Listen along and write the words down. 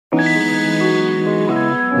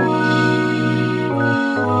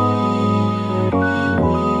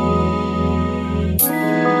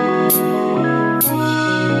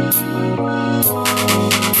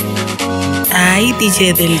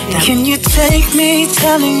DJ Delta. Can you take me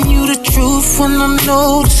telling you the truth when I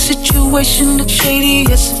know the situation is shady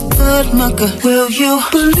as a good mugger? Will you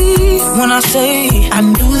believe when I say I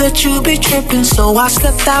knew that you'd be tripping, so I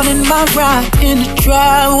slept out in my ride in the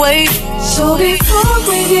driveway? So before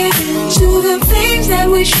we get into the things that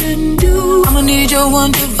we shouldn't do, I'ma need your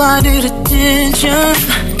undivided attention,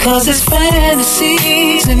 cause it's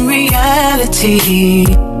fantasies and reality.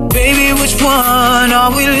 Baby, which one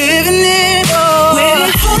are we living in? Oh, when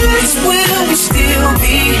it hurts, will we still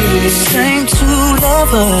be the same two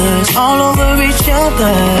lovers all over each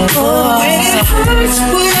other? Oh, when it hurts,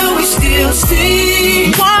 will we still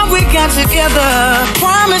see why we got together?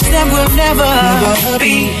 Promise that we'll never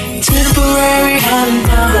be temporary,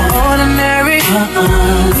 ordinary.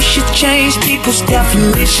 We should change people's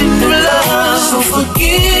definition of love. So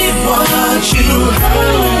forget what you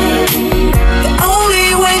heard. The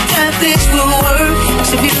only way that this will work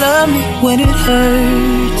is if you love me when it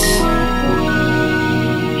hurts.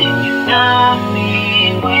 If you love me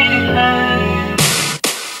when it hurts.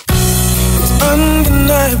 It's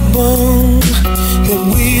undeniable that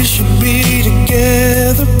we should be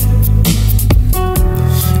together.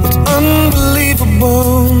 It's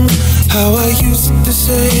unbelievable how I used to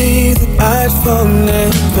say that I'd fall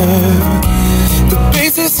never. The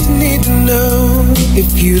basics you need to know.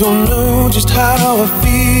 If you don't know just how I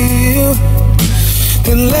feel,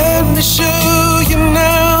 then let me show you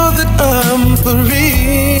now that I'm for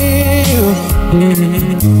real.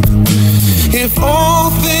 If all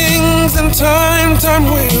things in time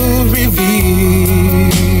will reveal.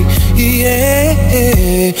 Yeah,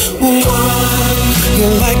 one,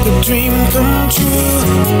 you're like a dream come true.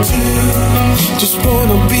 Two, just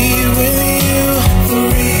wanna be with you.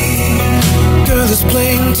 Three, girl, it's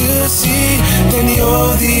plain to see, then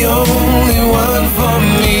you're the only one for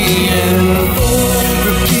me. And four,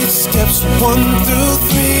 repeat steps 1 through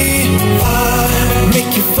 3. Five,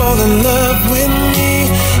 make you fall in love with me.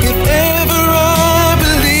 If ever I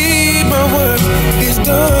believe my work is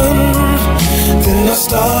done, then I'll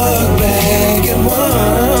start back at 1.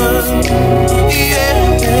 Yeah.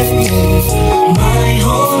 My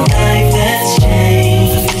whole life has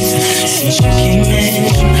changed since you came in.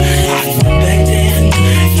 I remember back then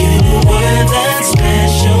you were that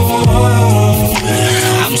special one.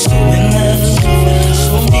 I'm so in love,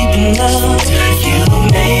 so deep in love. You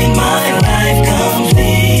made my life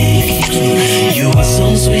complete. You are so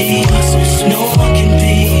sweet, no one can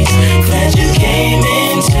beat. Glad you came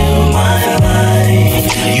into my life.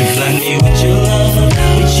 You flood me with your love,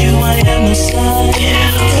 with you I am the sun.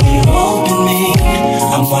 You open me,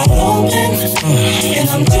 I'm wide open, and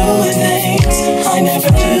I'm doing things I never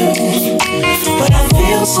do. But I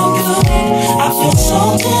feel so good, I feel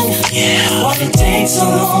something. Why it takes so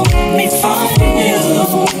long, me finding you.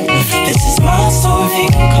 This is my story,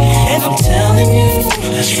 and I'm telling you,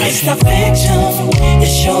 it's not fiction,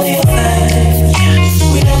 it's surely a fact.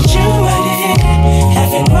 Without you right here,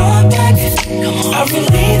 having my back, I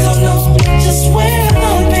really don't know just where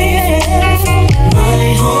I'll be at.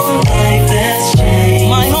 My whole life has changed.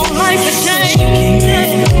 My whole life has changed. You came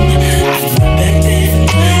in, I remember back then.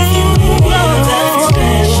 You were that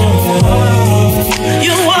special one.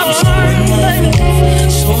 You were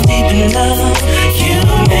so deep in love. You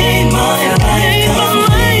made my life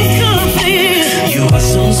complete. You are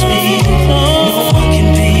so sweet, no one can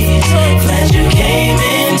beat. Glad you came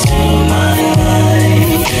into my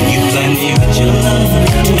life. You blend me with your love,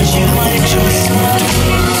 with you I just.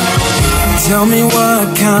 Tell me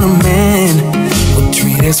what kind of man would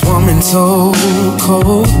treat this woman so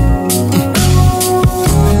cold?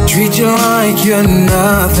 Treat you like you're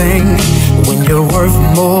nothing when you're worth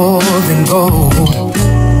more than gold.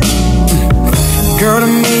 Girl, to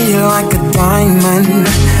me you're like a diamond.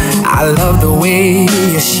 I love the way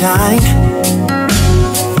you shine.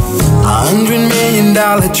 $100 million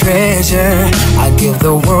treasure, I'd give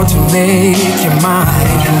the world to make you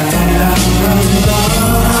mine.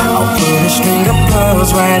 I'll put a string of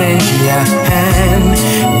pearls right in your hand.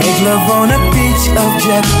 Make love on a beach of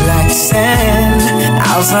jet black sand.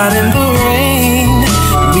 Outside in the rain,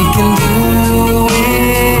 we can do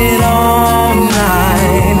it all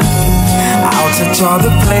night. I'll touch all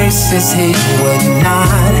the places he would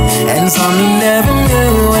not, and some he never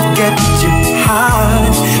knew would get you high.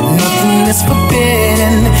 Nothing is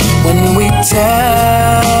forbidden when we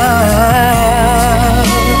touch.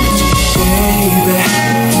 Baby,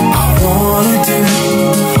 I wanna do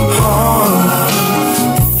all of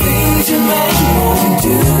the things you make me wanna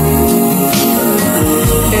do.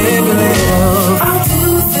 Baby, love, I'll do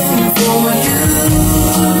them for you.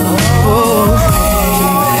 Oh,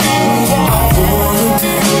 baby, I wanna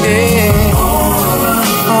do all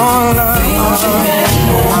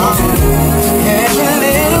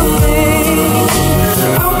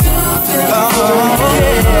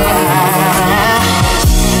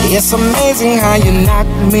It's amazing how you knock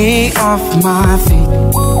me off my feet.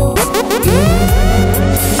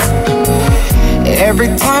 Every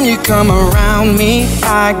time you come around me,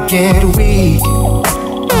 I get weak.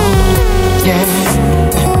 Yeah.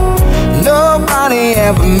 Nobody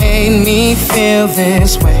ever made me feel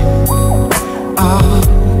this way. Oh.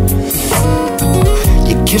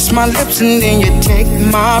 You kiss my lips and then you take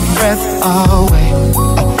my breath away.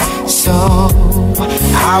 So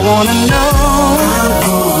I wanna know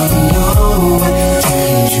what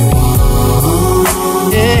turns you on.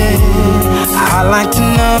 Yeah, I like to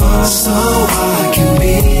know, so I can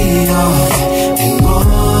be all that and more.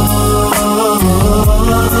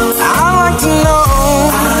 I like to know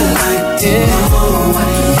what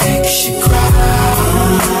makes you cry.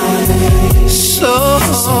 So I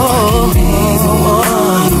can be the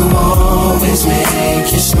one who always make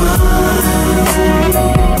you smile.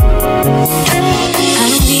 I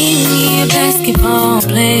don't need me a basketball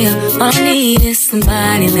player. All I need is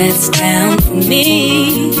somebody that's down for me.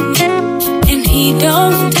 And he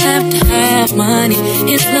don't have to have money.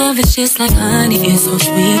 His love is just like honey, it's so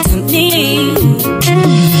sweet to me.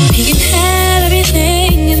 He can have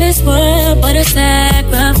everything in this world, but a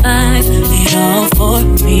sacrifice it all for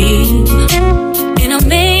me. And I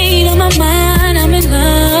made up my mind, I'm in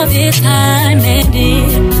love this time, and it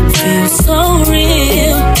feels so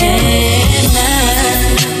real. And I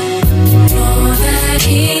know that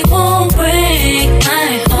he won't break my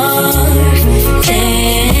heart.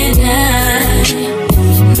 And I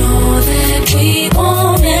know that we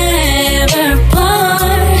won't ever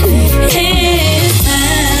part. It's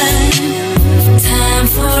time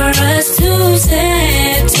for us to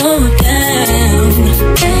settle down.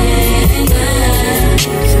 And I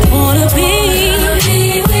wanna be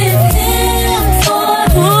with him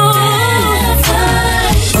forever.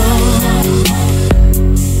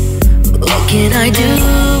 What can I do,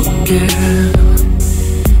 girl?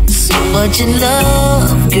 So much in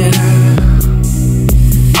love, girl.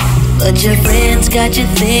 But your friends got you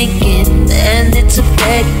thinking, and it's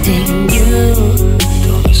affecting you.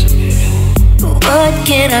 What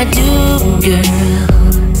can I do, girl?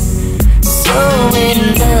 So in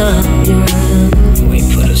love, girl.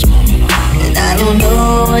 And I don't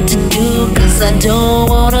know what to do, 'cause I don't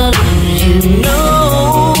wanna lose you, no.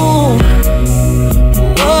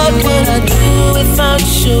 What would I do without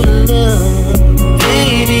your love?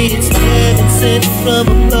 Baby, it's heaven sent from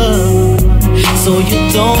above. So you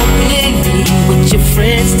don't believe what your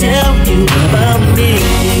friends tell you about me.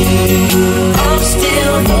 I'm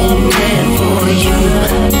still the man for you,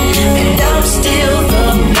 and I'm still the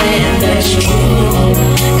man that's true,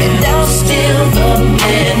 and I'm still the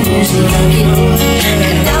man who's lucky,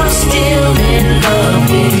 and I'm still in love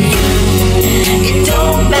with you. It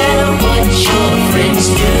don't matter what your friends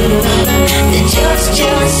do, they're just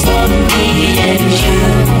for me and you.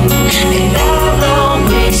 And I'll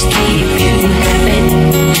always keep you happy,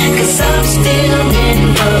 'cause I'm still in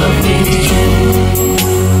love with you.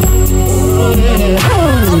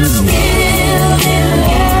 I'm still in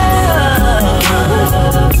love.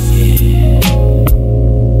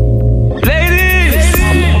 Ladies!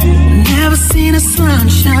 Never seen a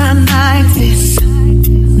sunshine like this.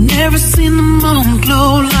 Never seen the moon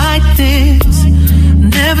glow like this.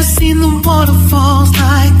 Never seen the waterfalls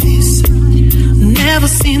like this. Never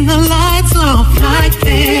seen the lights up like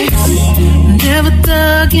this. Never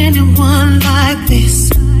dug anyone like this.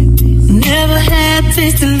 Never had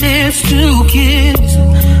tasted lips to kiss.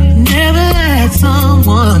 Never had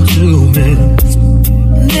someone to miss.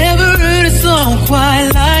 Never heard a song quite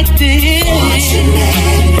like this.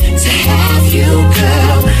 Fortunate to have you,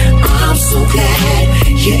 girl. I'm so glad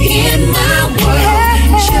you're in my world.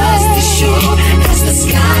 Just as sure as the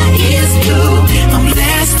sky is blue, I'm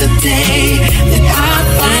blessed the day that I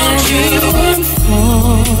found you.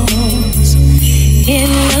 In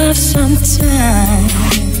love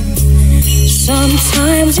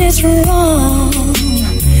sometimes it's wrong,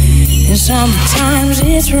 and sometimes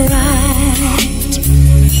it's right.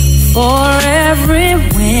 For every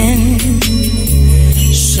win,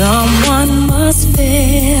 someone must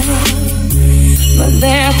fail. But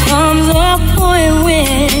there comes a point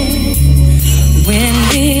when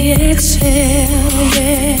we exhale,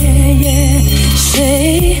 yeah, yeah.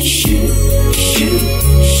 Say, shoot, shoot,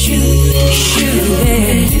 shoot, shoot,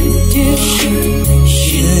 shoot,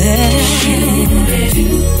 shoot.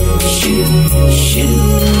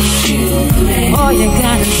 All you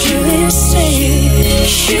gotta do is say,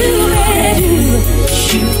 shoot,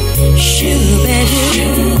 shoot, shoot,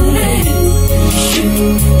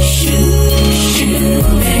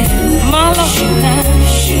 my love now.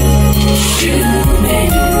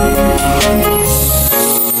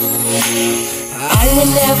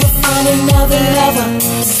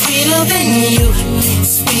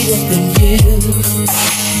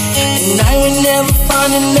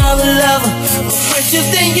 find another lover more precious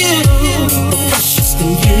than you, more precious than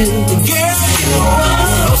you. Girl, you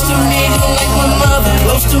are close to me, you're like my mother.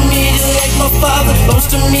 Close to me, you're like my father. Close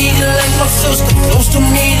to me, you're like my sister. Close to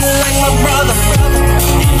me, you're like my brother.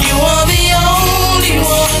 You are the only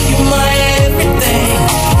one, you're my everything.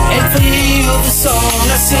 And for you, the song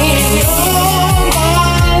I sing. All my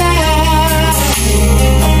life,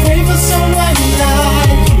 I pray for someone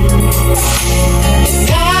like you. And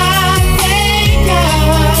I thank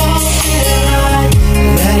God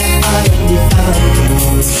that I finally found you.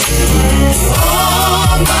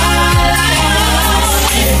 All my life,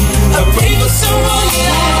 I pray for someone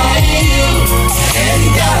like you.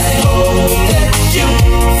 And I hope that you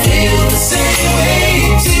feel the same way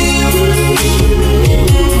too.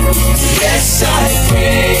 Yes, I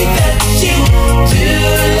pray that you do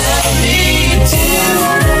love me too.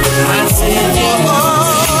 I said you're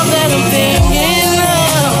all that I'm thinking of.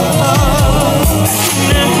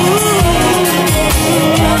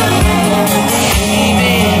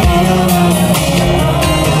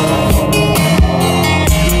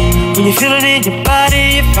 When you feel it in your body,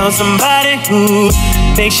 you found somebody who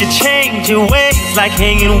makes you change your ways, like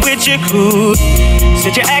hanging with your crew.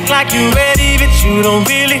 Said you act like you're ready, but you don't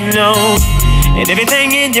really know. And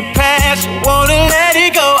everything in your past, you wanna let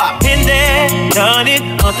it go. I've been there, done it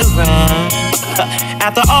on the run.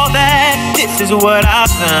 After all that, this is what I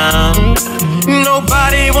found.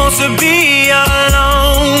 Nobody wants to be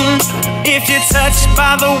alone. If you're touched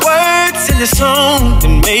by the words in the song,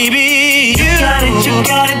 then maybe you got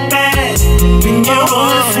it bad. When you're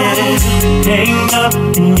orphan, hang up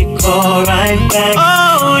and you call right back.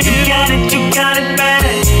 Oh, you got it bad.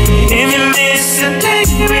 If you miss a day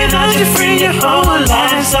without your friend, your whole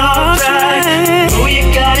life's off track. Oh,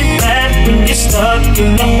 you got it bad when you're stuck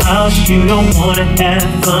in the house, you don't wanna have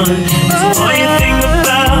fun. That's all you think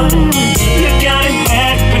about. You got it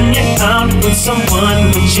bad when you're out with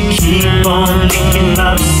someone, but you keep on thinking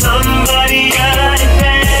about somebody got it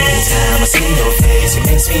bad. Every time I see your face, it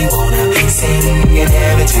makes me wanna sing. And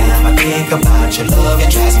every time I think about your love, it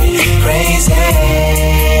drives me crazy.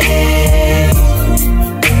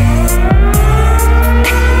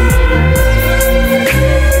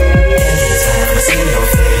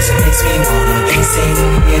 Makes me wanna sing.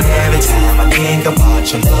 And every time I think about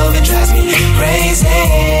your love, it drives me crazy.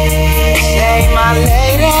 Hey, my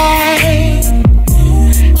lady,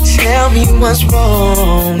 tell me what's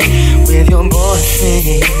wrong with your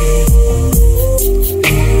boyfriend.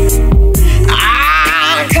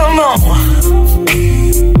 Ah, come on.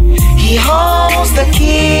 He holds the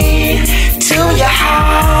key to your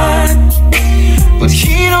heart, but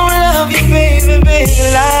he don't love you, baby,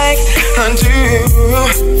 like I do.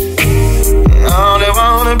 I only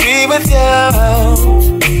wanna be with you.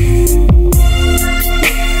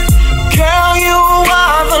 Girl, you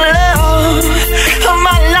are the love of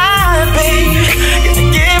my life, babe. Gonna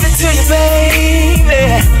give it to you, baby.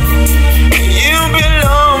 You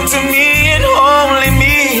belong to me and only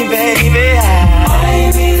me, baby. I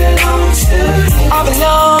belong to you. I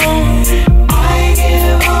belong. I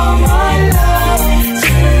give all my love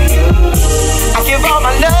to you. I give all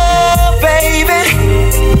my love, baby.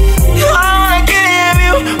 I give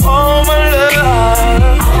you all my love.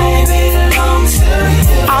 I belong to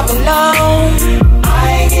you. I belong. I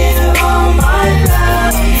give all my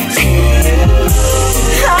love to you.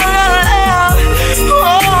 Love,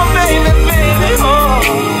 oh baby, baby, oh.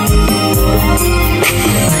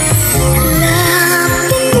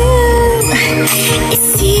 Loving you,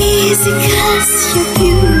 it's easy 'cause you're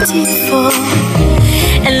beautiful.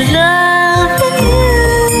 And loving you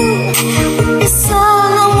is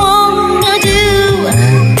all I wanna do.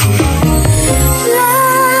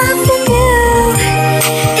 Loving you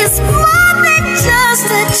is more than just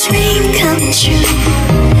a dream come true.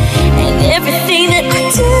 And everything that I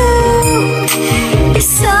do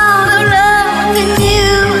is all around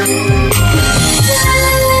you. La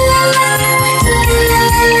la la la la la la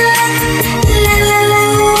la la la la la.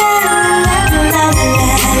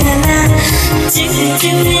 Do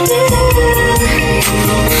do do.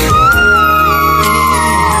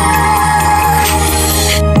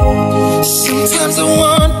 Sometimes I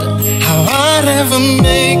wonder how I'd ever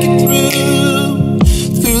make it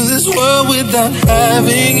through this world without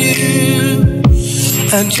having you.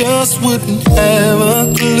 I just wouldn't have a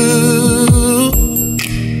clue.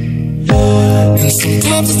 And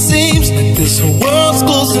sometimes it seems like this whole world's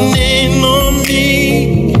closing in on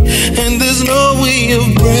me, and there's no way of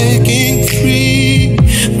breaking free.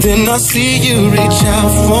 Then I see you reach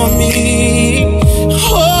out for me.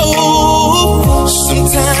 Oh,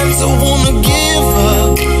 sometimes I wanna give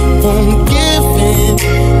up, wanna give in,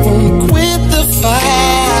 wanna quit the fight.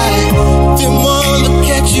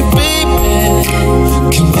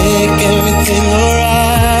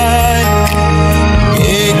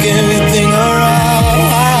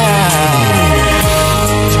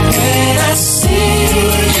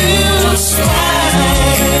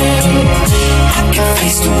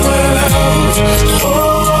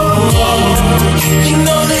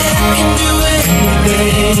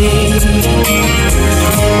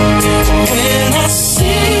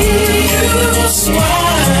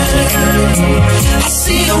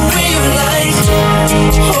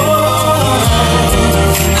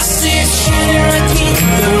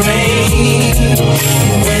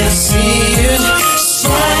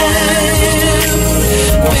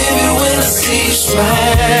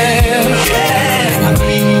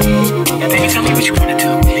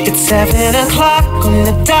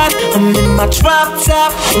 my drop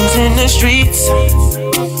top, who's in the streets.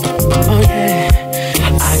 Oh yeah,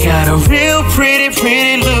 I got a real pretty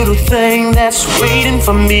little thing that's waiting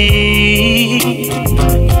for me.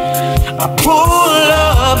 I pull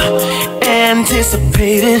up,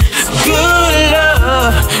 anticipating good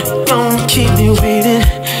love. Don't keep me waiting.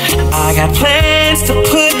 I got plans to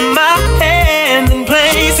put my hand in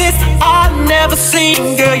places I've never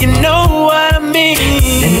seen. Girl, you know what I mean.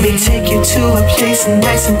 Let me take you to a place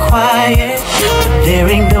nice and quiet. There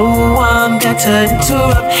ain't no one got to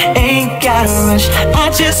interrupt. Ain't gotta rush. I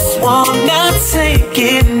just wanna take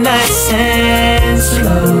it nice and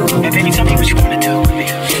slow. And baby, tell me what you wanna do with me.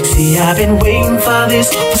 See, I've been waiting for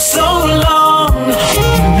this for so long.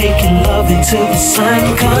 Making love until the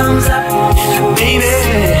sun comes up. Baby,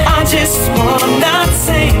 I just wanna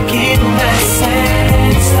take it nice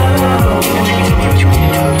and slow.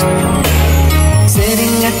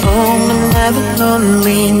 Sitting at home another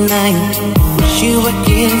lonely night. Wish you were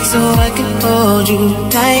here so I could hold you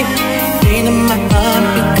tight. Pain in my heart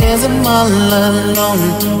because I'm all alone.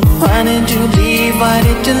 Why did you leave? Why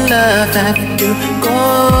did your love have to go?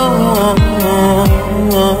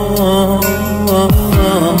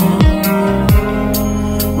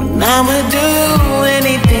 When I would do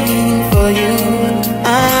anything for you, I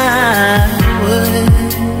would.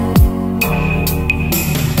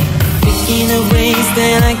 Thinking of ways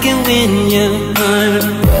that I can win your heart,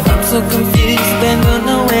 but I'm so confused and don't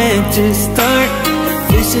know where to start.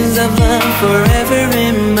 Visions of love forever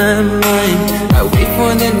in my mind. I wait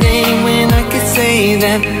for the day when I could say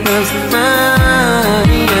that love's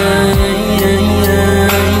mine.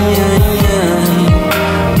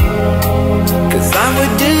 Cause I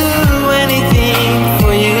would do anything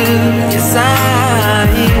for you. Yes, I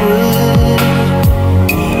would.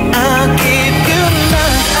 I'll give you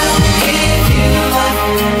love. I'll give you love.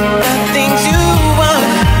 The things you want.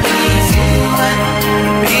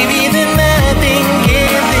 Baby, then nothing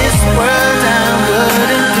in this world I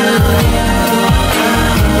wouldn't do.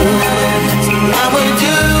 So I would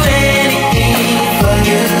do anything for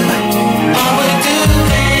you. I would do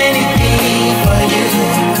anything for you.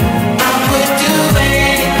 I would do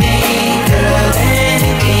anything, girl,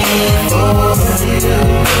 anything for you.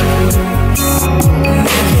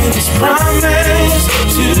 It's promise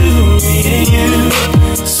to me and you.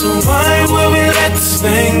 So why would we let this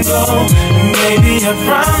thing go? And baby, I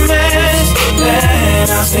promise that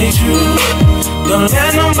I'll stay true. Don't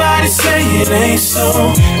let nobody say it ain't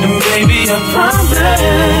so. And baby, I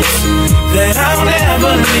promise that I'll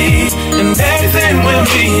never leave. And everything will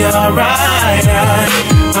be alright.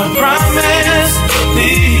 I promise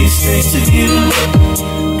these things to you.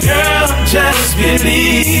 Girl, just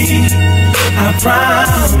believe. I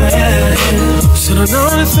promise. Said I know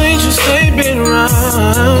the things you say been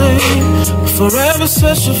right. Forever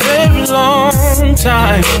such a very long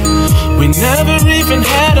time. We never even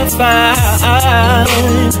had a fight.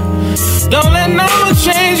 Don't let no one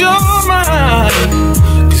change your mind.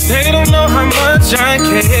 Cause they don't know how much I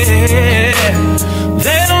care.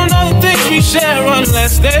 They don't know the things we share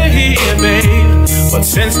unless they're here, babe. But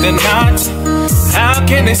since they're not, how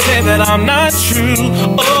can they say that I'm not true?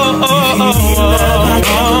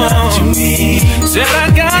 Said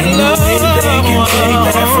I got love.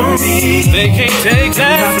 They can't take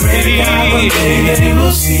that from me. They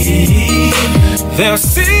will see. They'll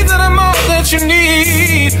see that I'm all that you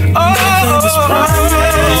need. So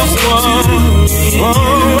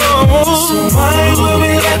why would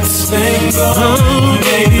we let this thing go?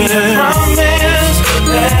 Baby, I promise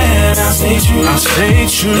that I'll stay true. I'll stay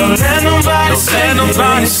true. Don't let nobody say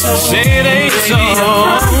it ain't so.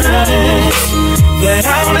 I promise that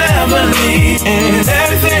I'll never leave, and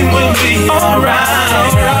everything will be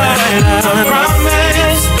alright. I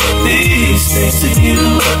promise these things to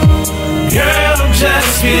you. Girl,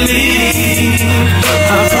 just believe.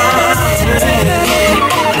 I promise.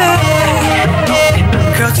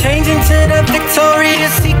 Girl, changing to the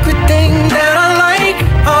Victoria's Secret thing that I like.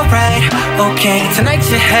 Alright, okay, tonight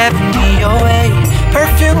you're having me your way.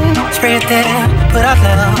 Perfume, spray it there, put out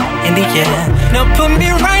love in the air. Now put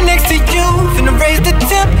me right next to you, finna raise the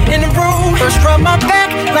temp in the room. First rub my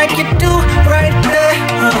back like you do, right there,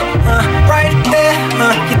 right there.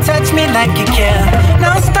 You touch me like you care.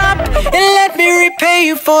 Now stop and let me repay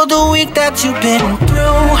you for the week that you've been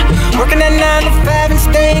through. Working at 9 to 5 and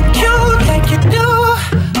staying cute like you do.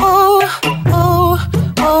 Oh, oh,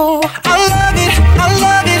 oh, I love it,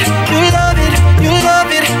 you love it, you love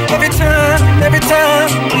it. Every time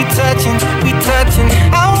we touching.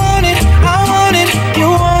 I want it, you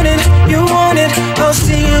want it, you want it. I'll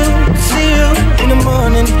see you in the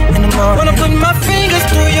morning. Wanna put my fingers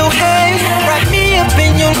through your hair, wrap me up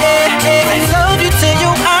in your head.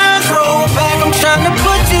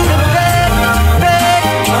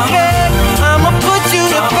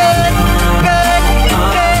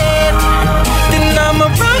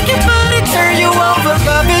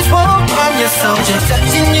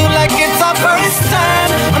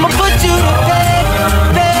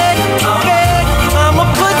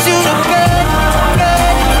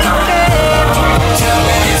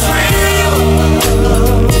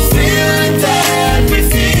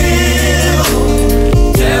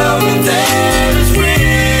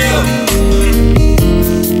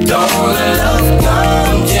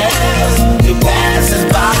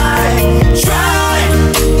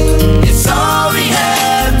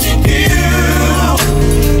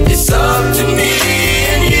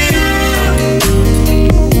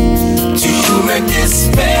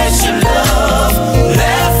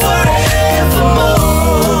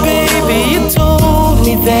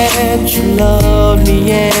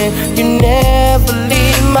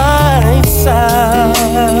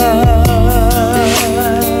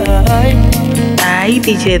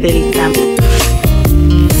 DJ del campo.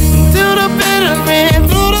 Through the bitter and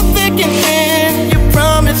through the thick and thin, you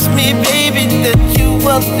promised me, baby, that you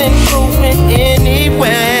wasn't going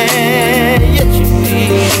anywhere. Yet you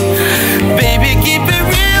did. Baby, keep it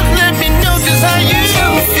real, let me know just how you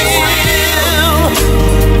feel.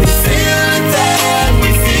 Feel that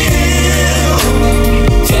we feel.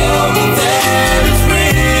 Tell me that it's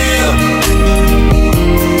real.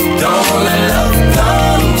 Don't let love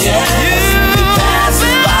come just pass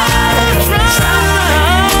it by.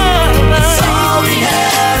 That's all we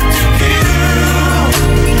have to do.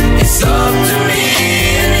 It's up to me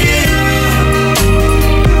and you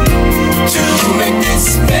to make this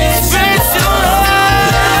special love.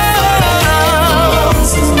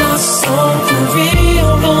 This is my song for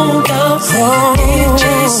real, no doubt.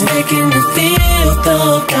 DJ's making me feel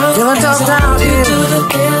thugged out. As I walk you to the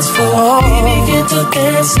dance floor, we begin to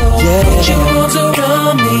dance slow. Put your arms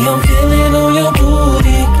around me, I'm feeling on your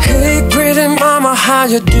booty. Hey, pretty mama, how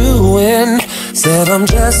you doing? Said I'm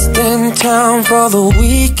just in town for the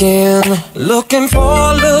weekend, looking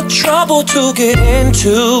for a little trouble to get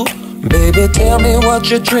into. Baby, tell me what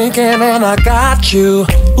you're drinking and I got you.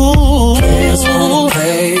 Ooh, players wanna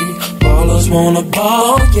play, ballers wanna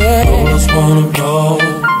ball, yeah, ballers wanna roll.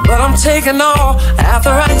 But I'm taking all after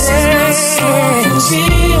I dance.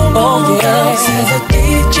 Oh yeah, see the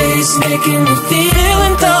DJ's making me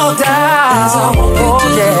feeling thugged out. As I walk you to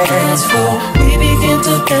the dance floor, we begin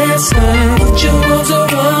to dance. Put your arms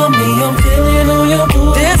around me, I'm feeling on your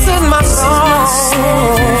booty. This is my song.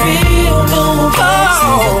 For real, no doubt.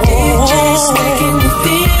 See the DJ's making me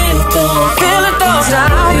feel thugged. Feeling thugged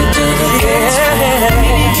out. You to the dance floor,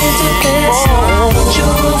 we begin to dance. Put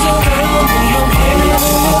your arms around me, I'm feeling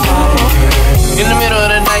on your body. In the middle of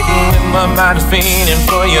the night when my mind is feeling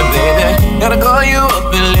for you, baby, gotta call you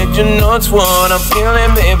up and let you know it's what I'm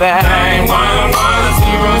feeling, baby.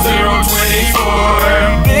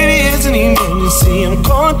 911-0024. Baby, it's an emergency. I'm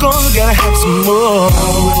calling, gotta have some more.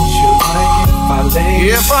 How would you like it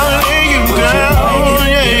if I lay you down?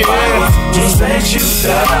 Yeah. Just let you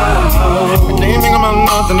down. They ain't think about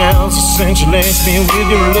nothing else. Essentially, it's me with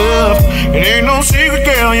your love. It ain't no secret,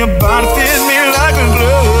 girl. Your body fits me like a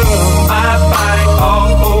glove. My body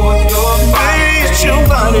all over your body. It's your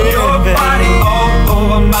body, your body all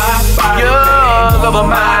over my body. Yours over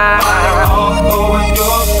my body all over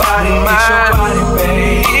your body. It's your body,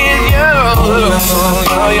 babe. It's yours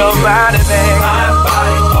over your body, babe. My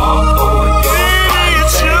body all over your body.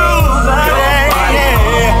 It's your body,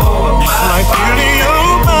 yeah. Like feeling your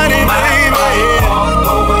body, baby.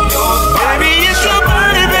 Baby, it's your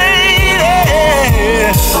body, baby.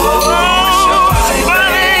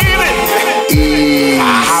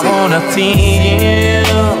 I wanna feel you.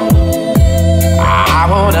 I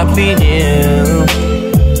wanna feel you.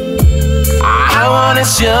 I wanna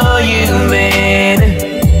show you, man,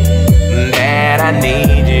 that I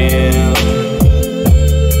need you.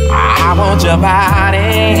 I want your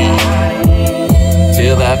body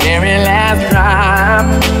till the very last drop.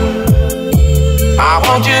 I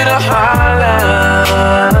want you to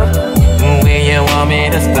holler when you want me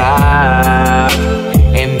to stop.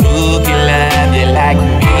 And who can love you like me?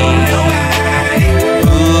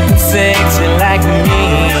 Who can sex you like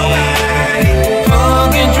me?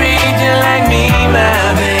 Who can treat you like me,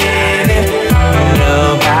 my baby?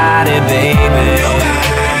 Nobody, baby.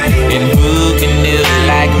 And who can do it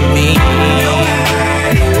like me?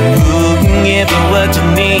 Who can give you what you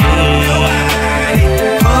need?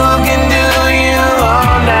 Who can do you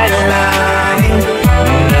all night long?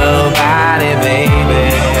 Nobody, baby.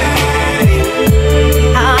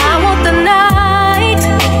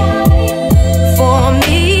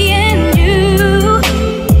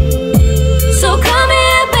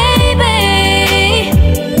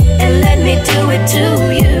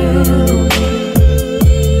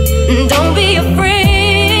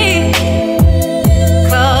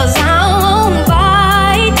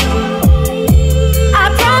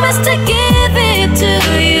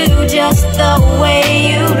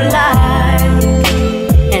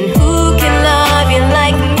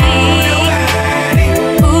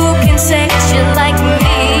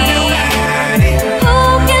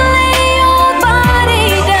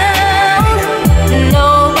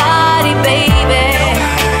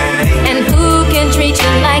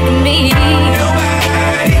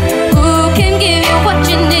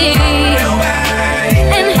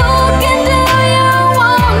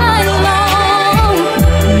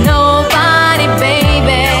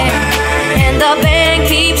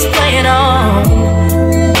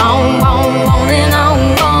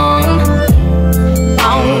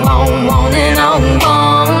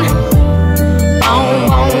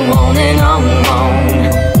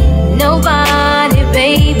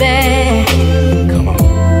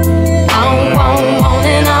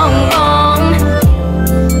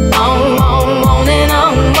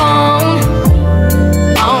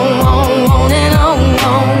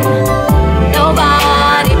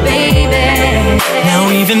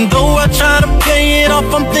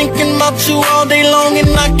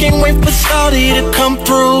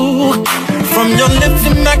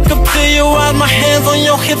 up to you out, my hands on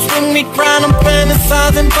your hips when we grind. I'm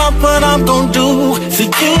fantasizing about what I'm gon' do to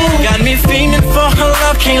you. Got me feeling for her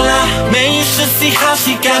love, can't lie. Man, you should see how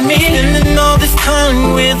she got me spending all this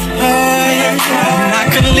time with her. And I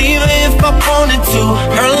could leave her if I wanted to.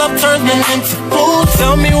 Her love turns me into food.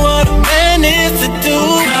 Tell me what a man is to do.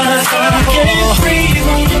 'Cause I can't breathe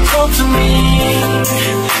when you talk to me.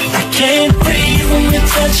 I can't breathe when you're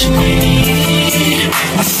touching me.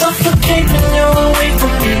 I suffocate when you're away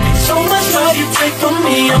from me. So much love you take from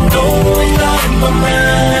me, I'm going out of my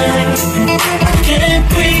mind. I can't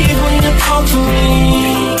breathe when you talk to me.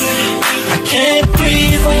 I can't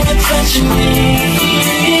breathe when you're touching me.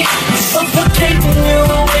 I suffocate when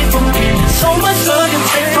you're away from me. So much love you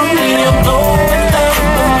take from me, I'm going out of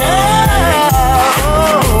my mind.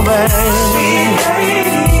 Oh, baby,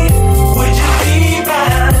 would you be my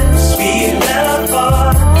sweet love for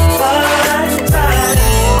a lifetime?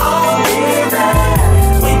 I'll be right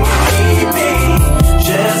when you need me.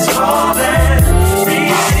 Just call and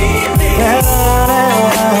receive me.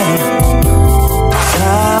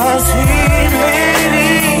 Sweet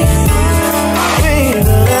lady, sweet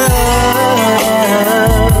love.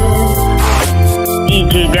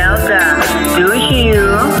 DJ Delta, do you?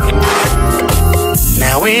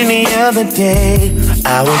 Now any other day I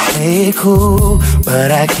would play cool, but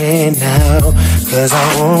I can't now, 'cause I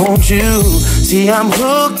want you. See, I'm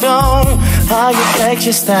hooked on how you flex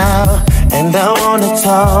your style, and I wanna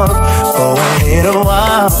talk for a little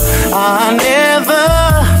while. I never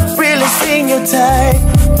really seen your type,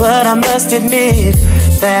 but I must admit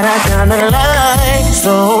that I kinda like.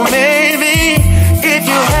 So maybe if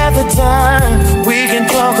you have the time, we can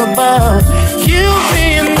talk about you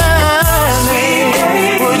being mine.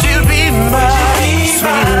 Would you be my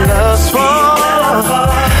sweet love for?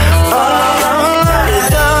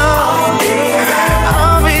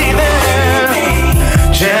 I'll be there.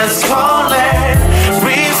 Just call and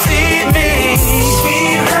receive me.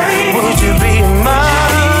 Would you be my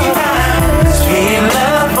sweet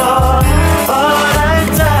love for a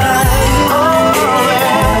lifetime? Oh,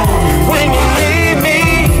 yeah. When you need me,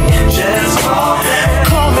 just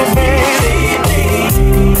call me, baby.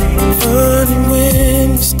 Funny when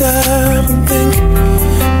you stop and think,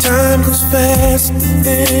 time goes faster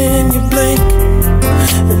than you blink,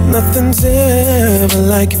 and nothing's ever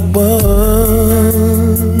like it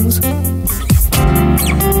was.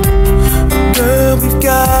 Girl, we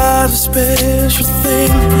got a special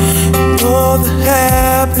thing, and all the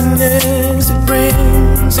happiness it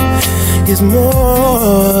brings is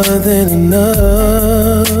more than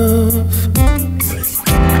enough.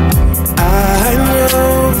 I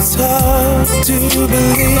know it's hard to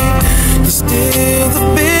believe you're still the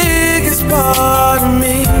biggest part of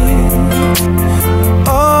me,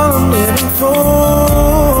 all I'm living for.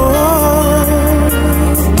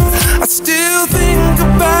 I still think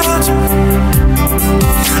about you,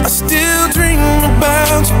 I still dream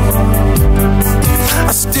about you,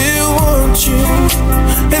 I still want you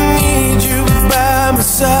and need you by my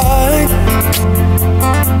side.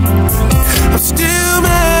 I'm still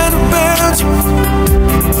mad about you,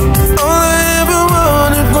 all I ever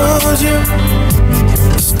wanted was you.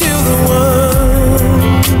 You're still the one,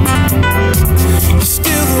 you're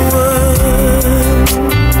still the one.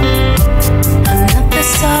 Another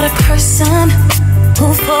sort of person who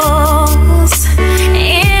falls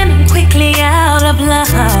in quickly out of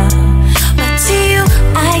love. But to you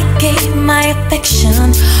I gave my affection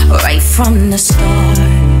right from the start.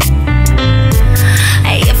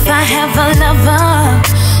 If I have a lover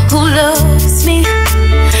who loves me,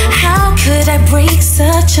 how could I break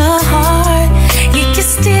such a heart? You can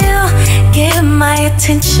still give my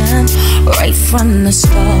attention right from the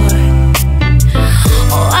start.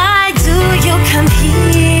 Why do you come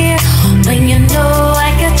here when you know I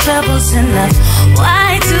got troubles enough?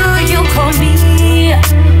 Why do you call me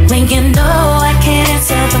when you know I can't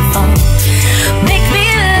answer the phone? Make me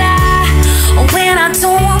lie when I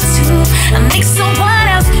don't want to, and make someone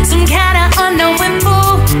else some kind of unknowing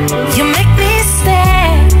fool. You make me stay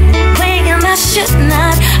when I should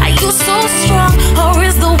not. Are you so strong, or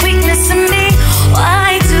is the weakness in me?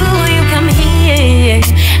 Why do you come here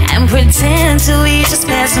and pretend to be just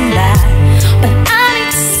passing by? But I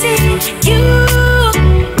need to see you,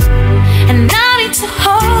 and I need to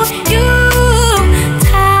hold you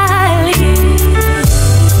tightly.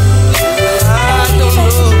 I don't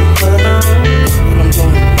know what I'm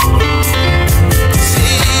doing.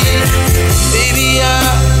 See, baby, I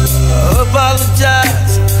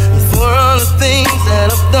apologize for all the things that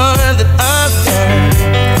I've done, that I've done.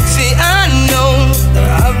 See, I know that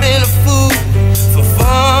I've been a fool for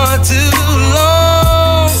far too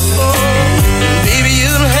long. Baby,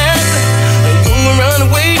 you don't have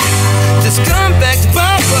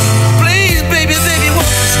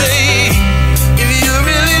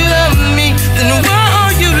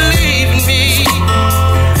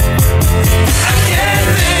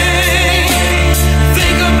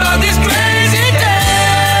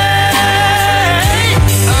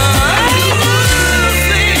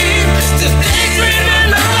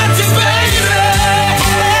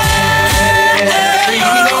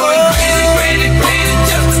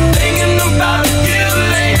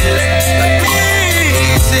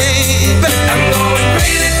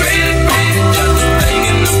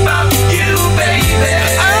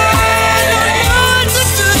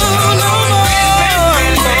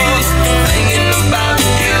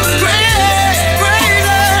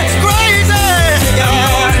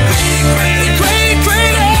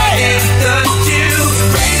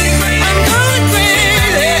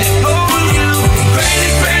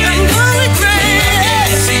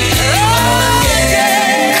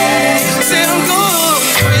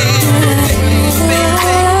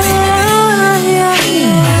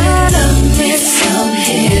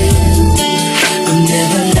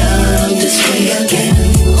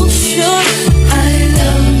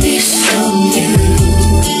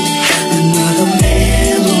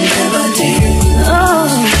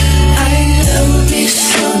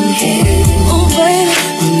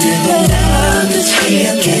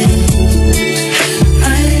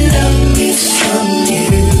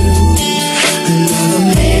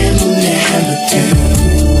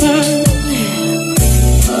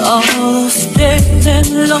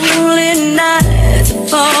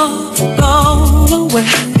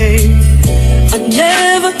I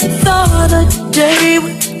never thought a day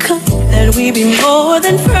would come that we'd be more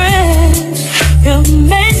than friends. You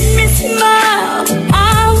made me smile when I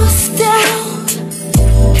was down,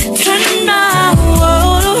 turned my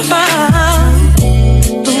world around.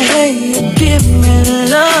 The way you give me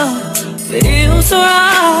love feels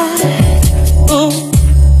right. Ooh.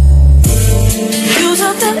 You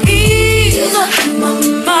took the ease off my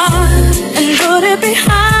mind and put it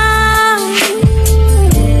behind.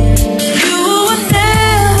 You were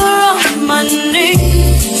never on my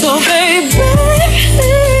knees, so baby,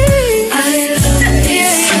 I love you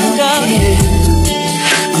so again.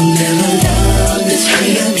 I'll never love this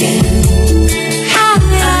way again.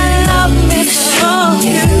 I love me so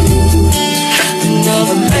you.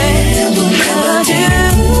 Another man will never do.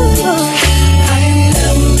 I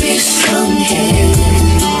love me some you.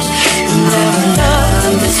 I'll never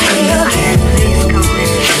love this way again.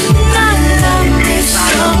 I love me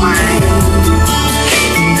some you.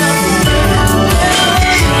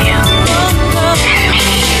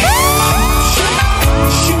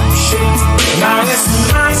 Now it's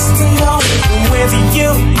nice to know with you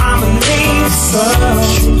I'm a need. So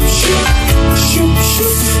shoot.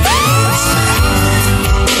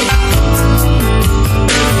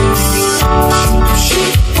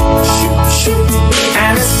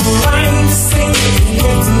 And it's fine to see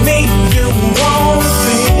with me you won't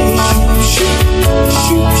be. Shoot.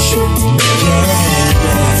 Yeah.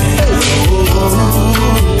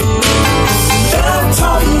 Love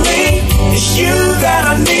told me it's you that I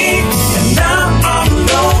need, and now I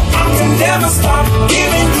know I can never stop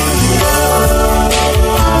giving you love.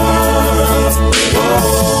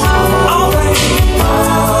 Oh, baby,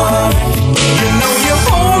 you know you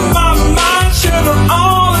hold my mind, sugar,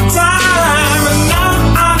 all the time, and now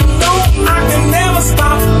I know I can never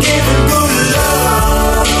stop giving you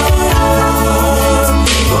love.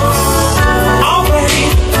 Oh, baby,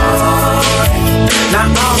 now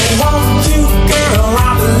I want you, girl,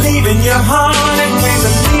 I believe in your heart, and we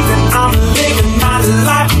believe that I'm living my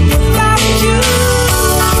life without you.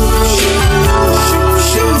 Shoot.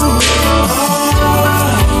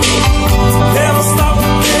 Never stop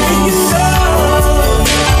giving you love.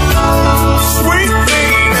 Sweet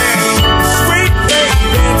baby,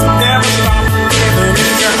 never stop giving you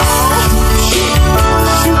your all. Shoot.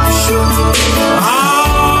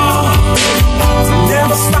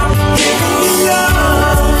 Never stop giving you love.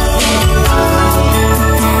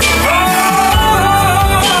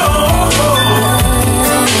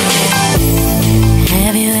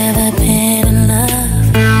 Have you ever been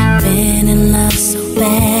in love so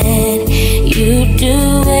bad you'd do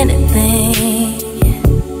anything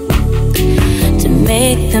to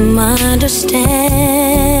make them understand?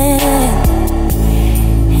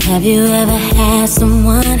 Have you ever had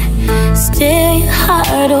someone steal your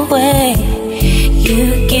heart away?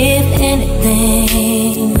 You'd give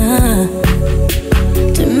anything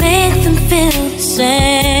to make them feel the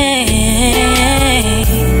same.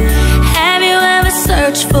 Have you ever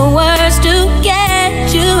searched for words to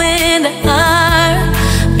get you in the heart,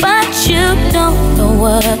 but you don't know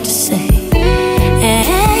what to say,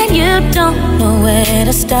 and you don't know where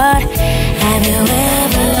to start? Have you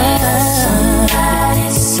ever loved somebody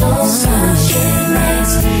so much it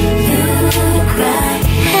makes you cry?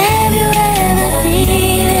 Have you ever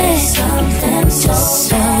needed something so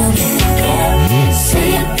you can't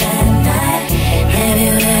sleep at night? Have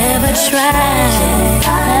you ever tried?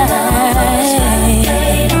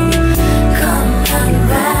 Come out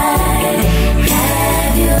right.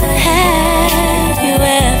 Have you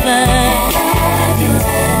ever?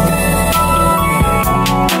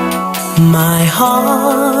 My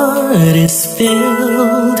heart is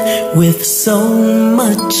filled with so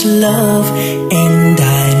much love, and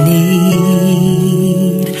I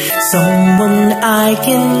need someone I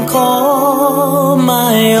can call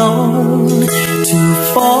my own to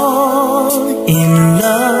fall in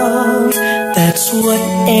love. That's what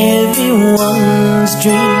everyone's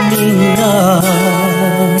dreaming of.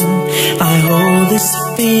 I hold this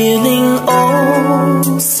feeling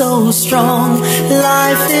oh so strong.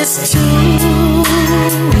 Life is too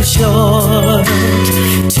short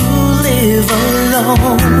to live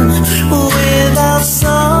alone without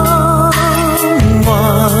someone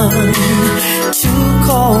to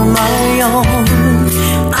call my own.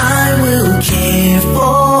 I will care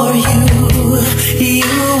for you,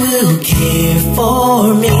 you will care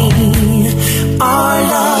for me. Our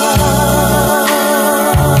love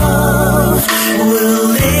will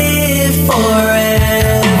live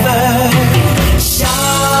forever.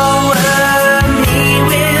 Shower me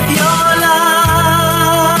with your love.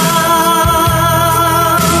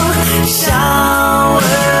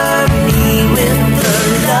 Shower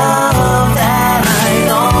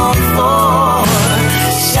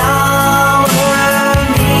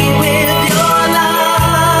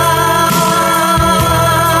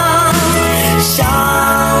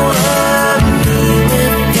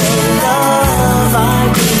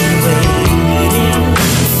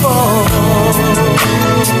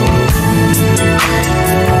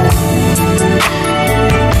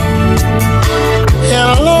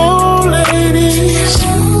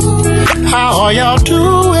How are y'all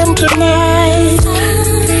doing tonight?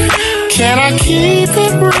 Can I keep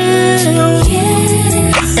it real?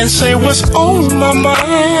 And say what's on my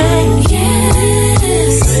mind?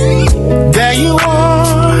 There you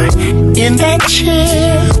are in that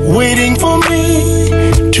chair, waiting for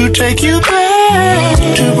me to take you back,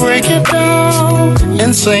 to break it down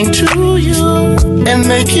and sing to you and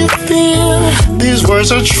make you feel these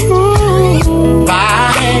words are true.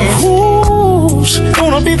 By who's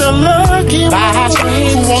gonna be the lucky one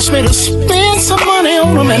who wants me to spend some money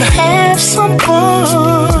on them and have some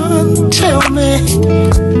fun? Tell me,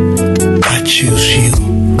 I choose you.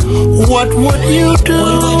 What would you do?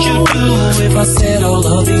 What would you do if I said all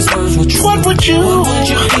of these words were true? What would you? What would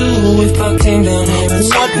you do if I came down here and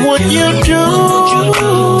What would you do? What would you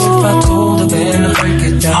do if I told the band to break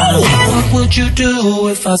it down? What would you do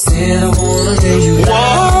if I said I wanna lay you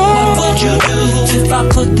down? What would you do if I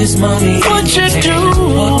put this money in What'd you do?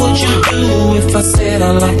 What would you do if I said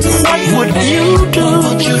I like to see What would you do? What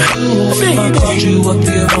would you do if I brought you up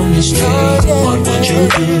here on the stage? What would you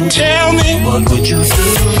do? Tell me. What would you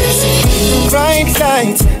do? Bright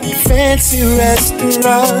lights, fancy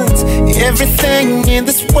restaurants, everything in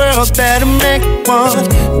this world that'll make it want.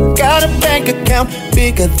 Got a bank account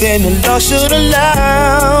bigger than the law should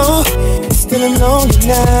allow. Still alone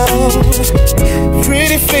now.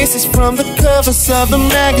 Pretty faces from the covers of the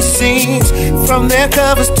magazines, from their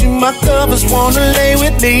covers to my covers, wanna lay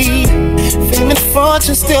with me. Fame and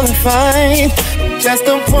fortune still in fight, just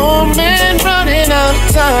a poor man running out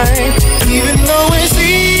of time. Even though it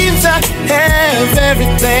seems I have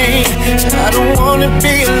everything, I don't wanna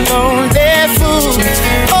be a lonely fool.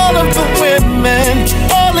 All of the women,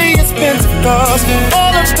 all the expensive cars,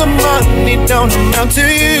 all of the money don't amount to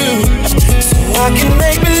you. So I can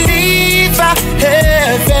make believe I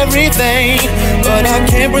have everything, but I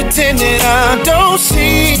can't pretend that I don't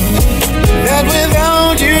see that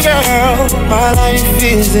without you, girl, my life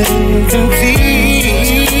is incomplete.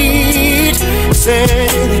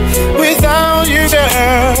 Said, without you,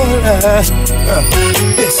 girl,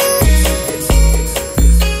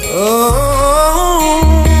 oh,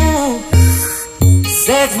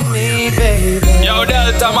 sex me, baby. Yo,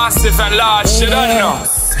 Delta Massive and Large, you don't know.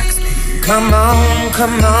 Come on,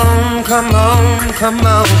 come on, come on, come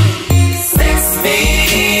on. Sex me,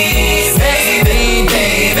 baby,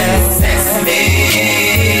 baby. Sex me,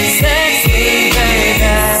 baby. Sex me,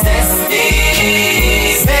 baby.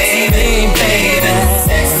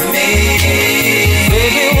 Sex me,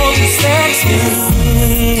 baby. Won't you sex me?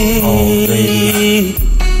 Oh, baby.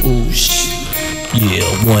 Ooh, shit. Yeah,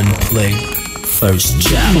 one play, first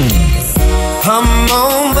job. Come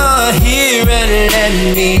over here and let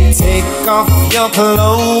me take off your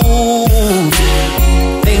clothes.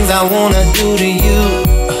 Things I wanna do to you,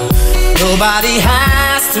 nobody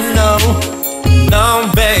has to know, no,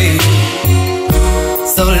 babe.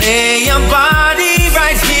 So lay your body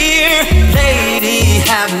right here, lady,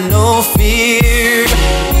 have no fear,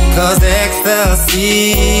 'cause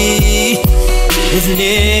ecstasy is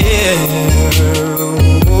near.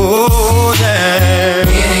 Oh, yeah.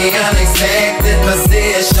 Any unexpected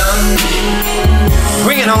position,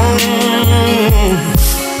 bring it on.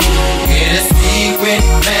 In a secret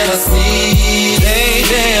fantasy,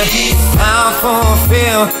 baby, I'll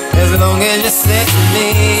fulfill as long as you sex me.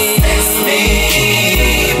 Sex me,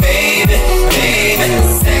 baby, baby.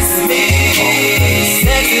 Sex me,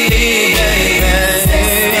 sex me, baby. Sex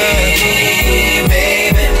me,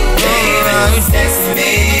 baby, baby. Sex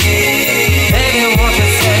me, baby, won't you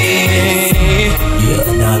sex me? Yeah,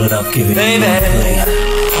 now that I've given you one play,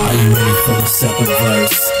 are you ready for the second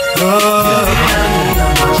verse? Oh,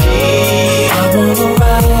 I wanna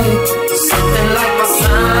ride something like my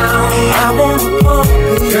sound. I wanna pump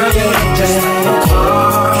it, girl, you like that.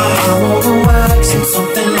 I wanna ride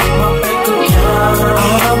something like my bank account.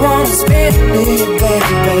 All I wanna spend it,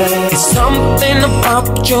 baby. It's something about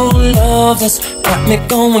your love that's got me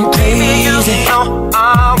going crazy. You know I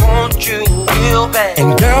want you real bad.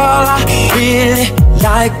 And girl, I really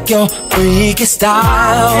like your freaky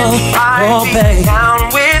style. Oh, baby. Down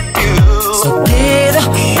with you. So get a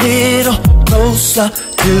little closer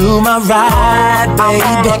to my ride, baby. I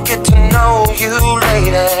wanna get to know you,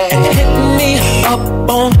 lady. And hit me up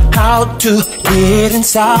on how to get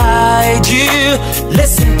inside you.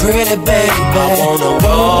 Listen, pretty baby, I wanna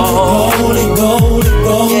roll it, roll it,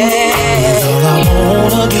 roll it. Yeah, that's all I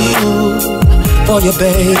wanna do for you,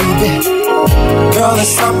 baby. Girl, there's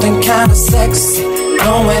something kinda sexy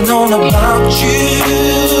going on about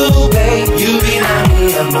you, babe. You remind me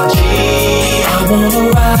of my G. I wanna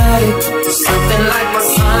ride it, something like my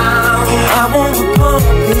sound. I wanna pump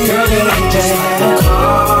it, girl, you like that.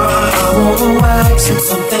 I wax and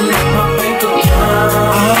something like my bank account.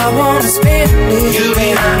 I wanna spend it, you be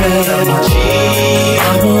mad at my cheek.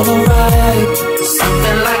 I wanna ride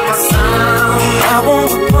something like my sound. I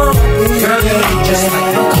wanna pump it, girl, you're just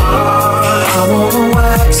like a car. I wanna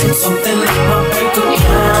wax and something like my bank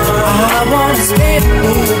account. I wanna spend it,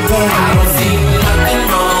 baby. I don't see nothing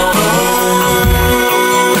wrong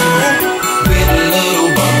with a little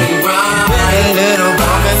bump and grind, with a little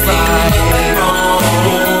bump and slide. Nothing wrong,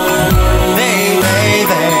 baby.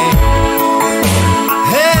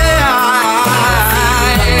 Hey,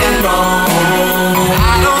 nothing wrong.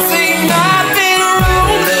 I don't see nothing wrong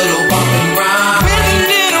with a little bump and grind, with a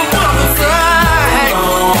little bump and slide.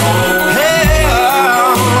 Hey,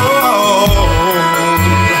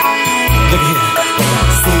 look here.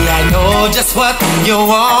 See, I know just what you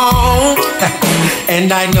want, and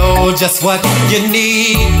I know just what you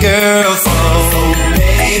need, girl. So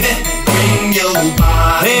baby, bring your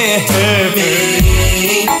body to me.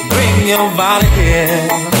 Bring your body here.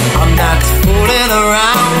 I'm not fooling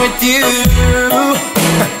around with you.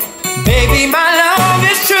 Baby, my love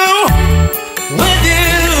is true with you.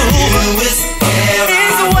 You is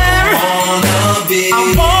where I wanna be. I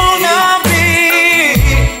wanna be.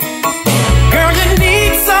 Girl, you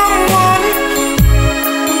need someone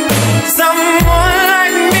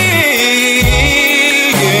like me,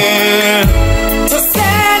 yeah, to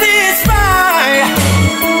satisfy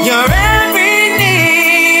your every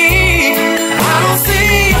need. I don't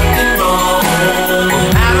see nothing wrong.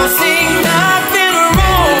 I don't see nothing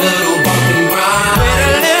wrong with a little bump and grind, with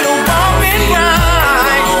a little bump and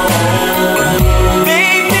grind.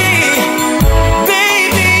 Baby,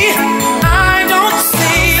 baby, I don't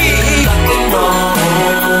see nothing wrong.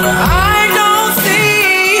 I don't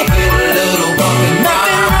see with a little bump and grind,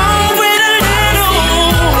 nothing wrong with a little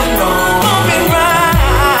bump and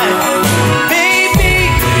grind. Baby,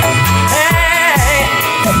 hey,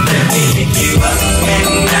 Let me pick you up and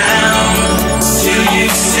down till you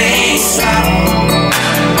say stop.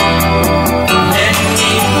 Let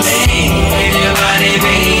me play with your body,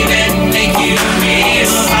 baby, make you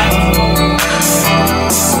real hot.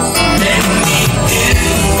 Let me do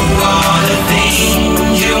all the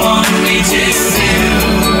things you want me to do.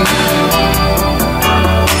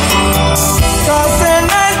 cause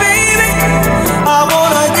tonight, baby, I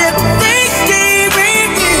wanna get freaky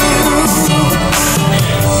with you.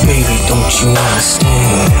 Baby, don't you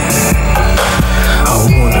understand? I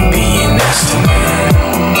wanna be an estimate.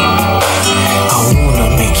 I wanna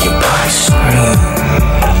make your body scream.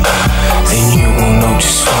 Then you will know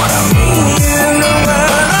just what I mean.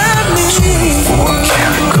 24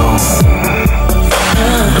 karat gold.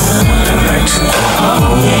 The one that likes to go.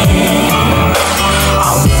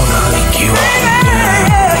 I wanna lick you up and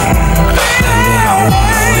down, and then I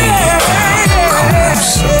wanna lay you down. Come on,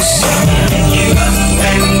 sexy. You up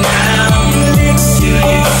and down till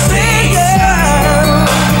you say stop.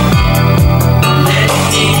 Let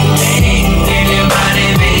me play with your body,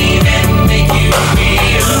 baby, make you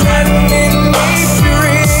real hot.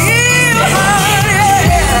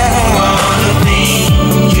 All the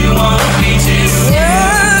things you want me to do.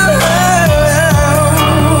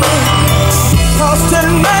 Cause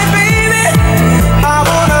tonight, baby, I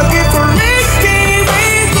wanna get freaky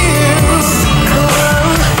with you.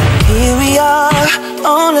 Here we are,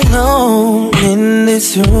 all alone in this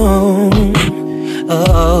room.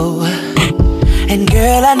 Oh, and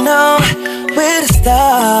girl, I know where to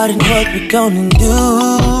start and what we're gonna do.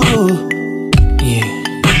 Yeah.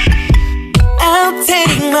 I'll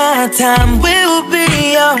take my time, we'll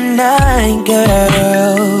be all night,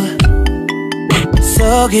 girl.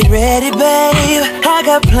 So get ready, babe, I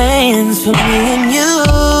got plans for me and you.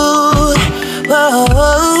 Whoa.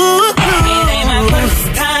 It ain't my first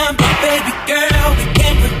time, but baby girl, we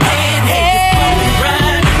can't pretend. Hey, it's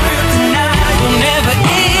right tonight. We'll never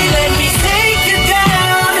end. Let me take you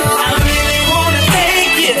down. I really wanna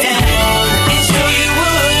take you down and show you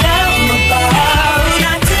what I'm about.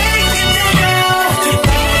 Now take you down to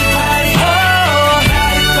party, party,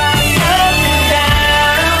 party up and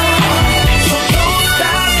down. So don't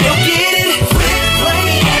stop, you'll get it. Quit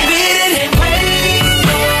playing, get it and wait.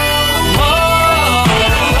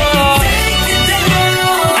 Take you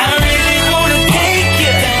down. I really wanna take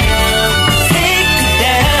you down, take you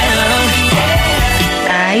down.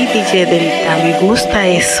 Ay, DJ Delta, me gusta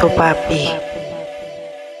eso, papi.